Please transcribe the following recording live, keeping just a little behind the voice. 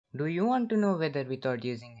Do you want to know whether without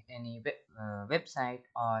using any website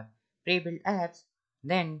or pre-built apps?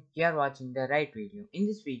 Then you are watching the right video. In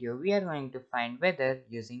this video, we are going to find weather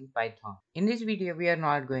using Python. In this video, we are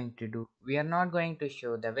not going to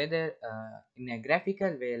show the weather in a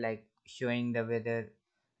graphical way, like showing the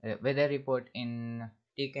weather report in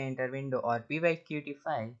TK Enter window or PyQt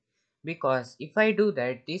file, because if I do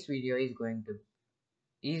that, this video is going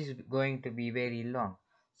to be very long.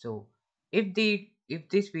 So if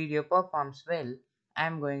this video performs well,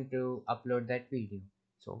 I'm going to upload that video.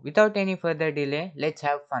 So without any further delay, let's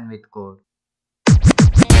have fun with code.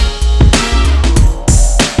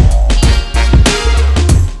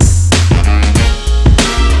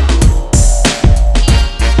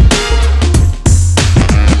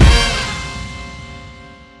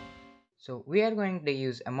 So we are going to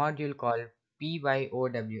use a module called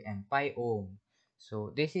PyOWM.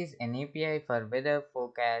 So this is an API for weather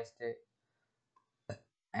forecast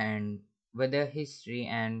and weather history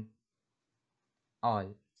and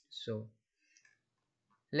all. So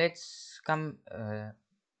let's come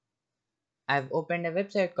I've opened a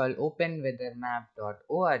website called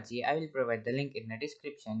openweathermap.org. I will provide the link in the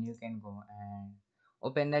description. You can go and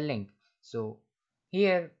open the link. So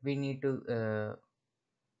here we need to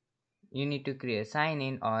you need to create sign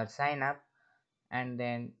in or sign up, and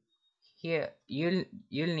then here you'll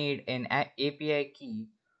need an API key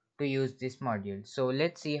to use this module. So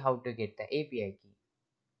let's see how to get the API key.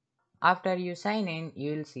 After you sign in,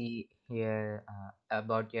 you'll see here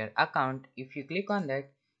about your account. If you click on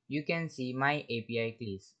that, you can see my API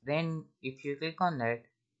keys. Then if you click on that,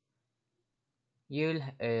 you'll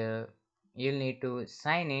uh, you'll need to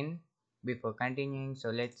sign in before continuing. So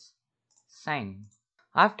let's sign in.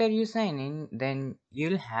 After you sign in, then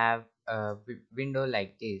you'll have a window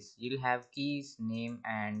like this. You'll have keys, name,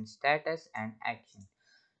 and status and action.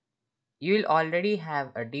 You will already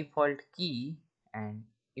have a default key, and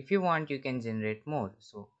if you want you can generate more.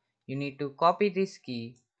 So you need to copy this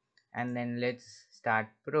key, and then let's start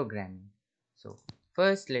programming. So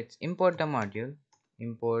first let's import the module.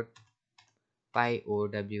 Import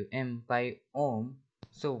PyOWM.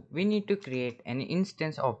 So we need to create an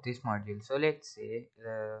instance of this module. So let's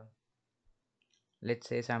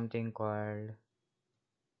say something called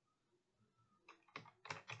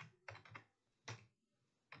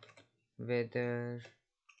weather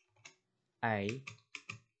I.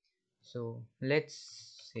 So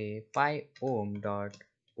let's say pyom.owm,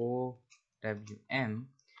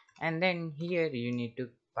 and then here you need to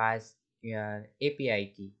pass your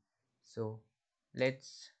API key. So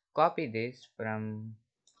let's copy this from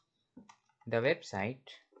the website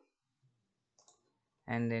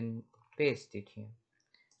and then paste it here.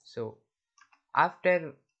 So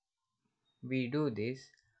after we do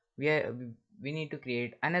this, we need to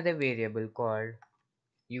create another variable called,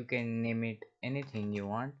 you can name it anything you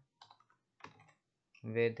want,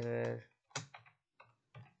 weather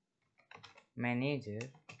manager.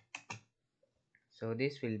 So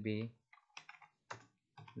this will be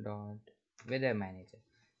dot weather manager.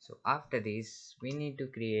 So after this we need to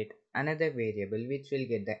create another variable which will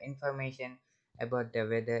get the information about the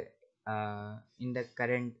weather in the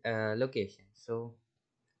current location. So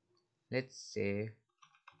let's say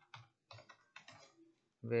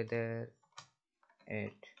weather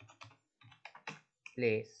at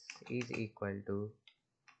place is equal to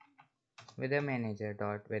weather manager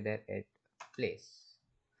dot weather at place,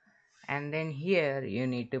 and then here you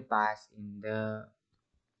need to pass in the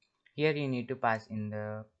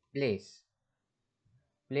place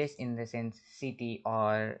in the sense city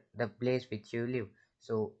or the place which you live.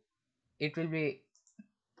 So it will be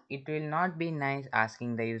it will not be nice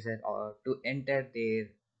asking the user or to enter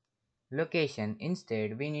their location.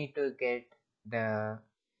 Instead the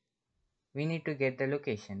we need to get the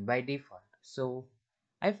location by default. So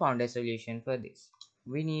I found a solution for this.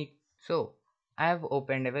 We need so I have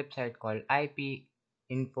opened a website called ipinfo.io.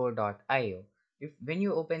 If when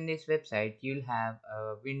you open this website, you'll have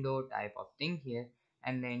a window type of thing here,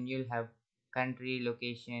 and then you'll have country,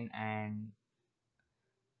 location, and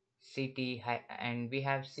and we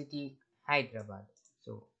have city Hyderabad.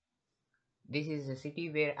 So this is the city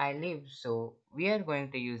where I live, so we are going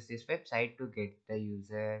to use this website to get the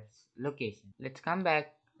user's location. Let's come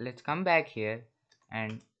back here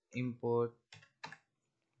and import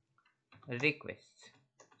requests.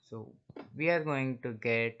 So we are going to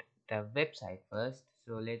get the website first.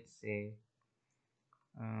 So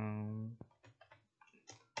um,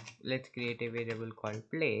 let's create a variable called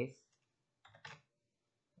place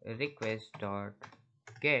request dot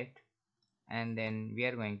get, and then we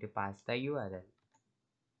are going to pass the URL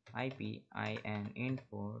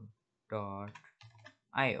ipinfo dot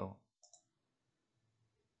io.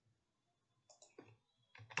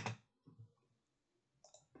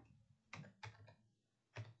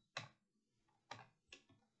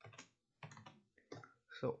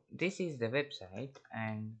 So this is the website,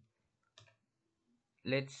 and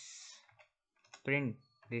let's print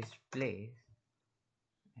this place,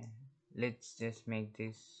 and let's just make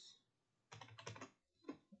this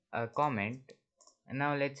a comment. And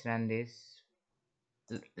now let's run this.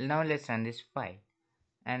 Now let's run this file,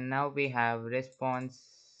 and now we have response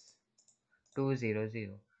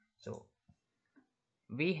 200. So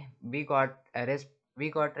we got a we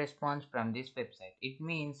got response from this website. It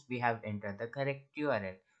means we have entered the correct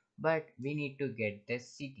URL, but we need to get the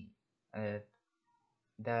city,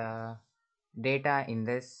 the data in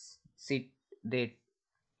this city.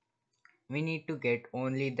 We need to get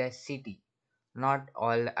only the city, not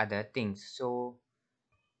all other things. So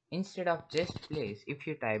instead of just place, if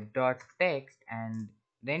you type dot text and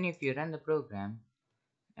then if you run the program,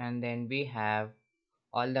 and then we have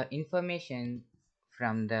all the information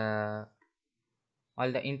from the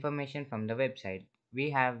website. We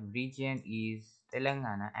have region is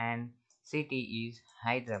Telangana and city is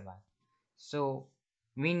Hyderabad. So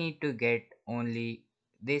we need to get only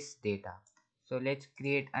this data. So let's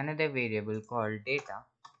create another variable called data.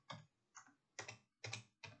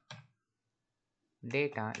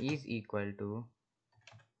 Data is equal to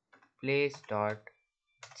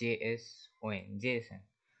place.json,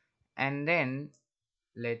 and then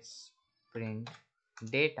let's print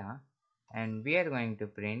data, and we are going to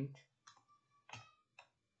print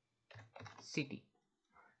city.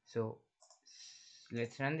 So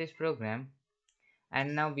let's run this program,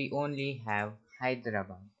 and now we only have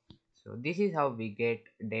Hyderabad. So this is how we get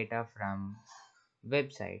data from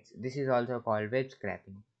websites. This is also called web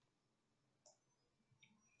scraping.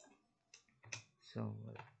 So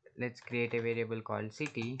let's create a variable called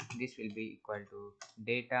city. This will be equal to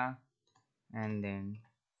data and then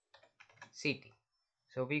city.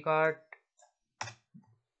 So we got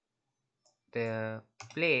the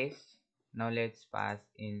place. Now let's pass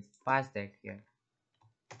that here,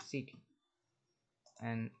 city,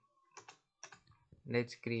 and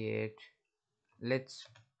let's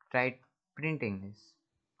try printing this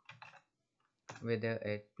whether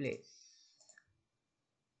it place.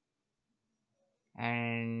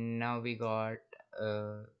 And now we got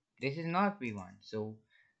this is not we want, so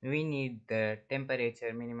we need the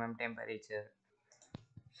temperature, minimum temperature.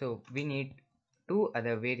 So we need two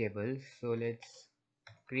other variables, so let's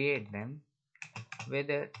create them.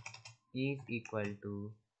 Weather is equal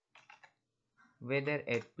to weather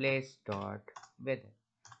at place dot weather,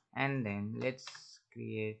 and then let's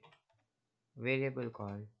create variable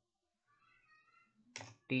called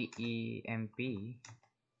temp,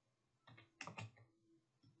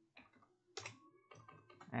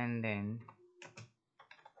 and then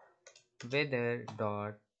weather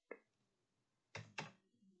dot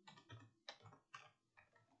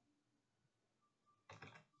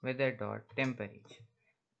temperature.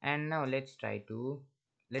 And now let's try to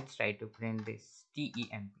print this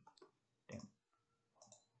temp.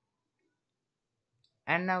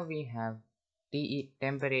 And now we have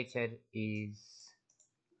temperature is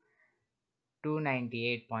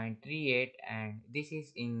 298.38, and this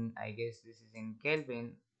is in, I guess this is in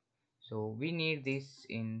Kelvin, so we need this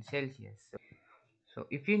in Celsius. So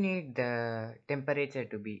if you need the temperature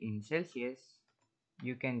to be in Celsius,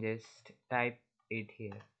 you can just type it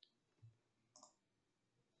here.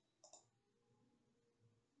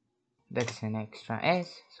 That's an extra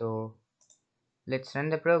S. So let's run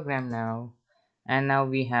the program now, and now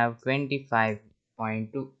we have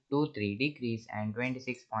 25.23 degrees and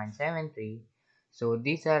 26.73. So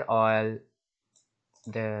these are all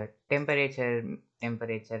the temperature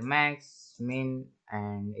max, min,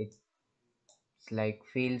 and it's like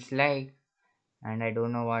feels like, and I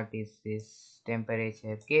don't know what is this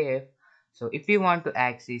temperature kf. So if you want to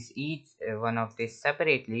access each one of this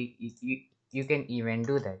separately, you can even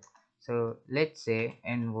do that. So let's say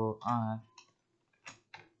nor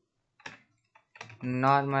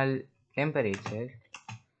normal temperature,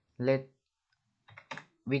 let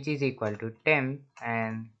which is equal to temp,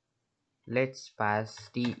 and let's pass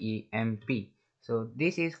temp. So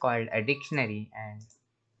this is called a dictionary, and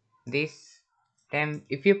this temp,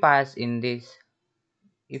 if you pass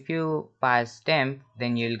temp,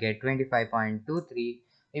 then you'll get 25.23.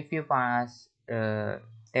 If you pass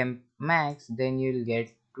temp max, then you'll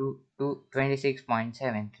get to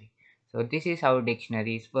 26.73. So this is how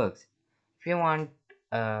dictionaries works. If you want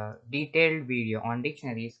a detailed video on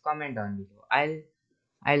dictionaries, comment down below.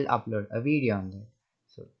 I'll upload a video on that.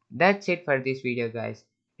 So that's it for this video, guys.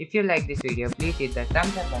 If you like this video, please hit the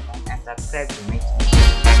thumbs up button and subscribe to my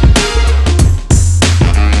channel.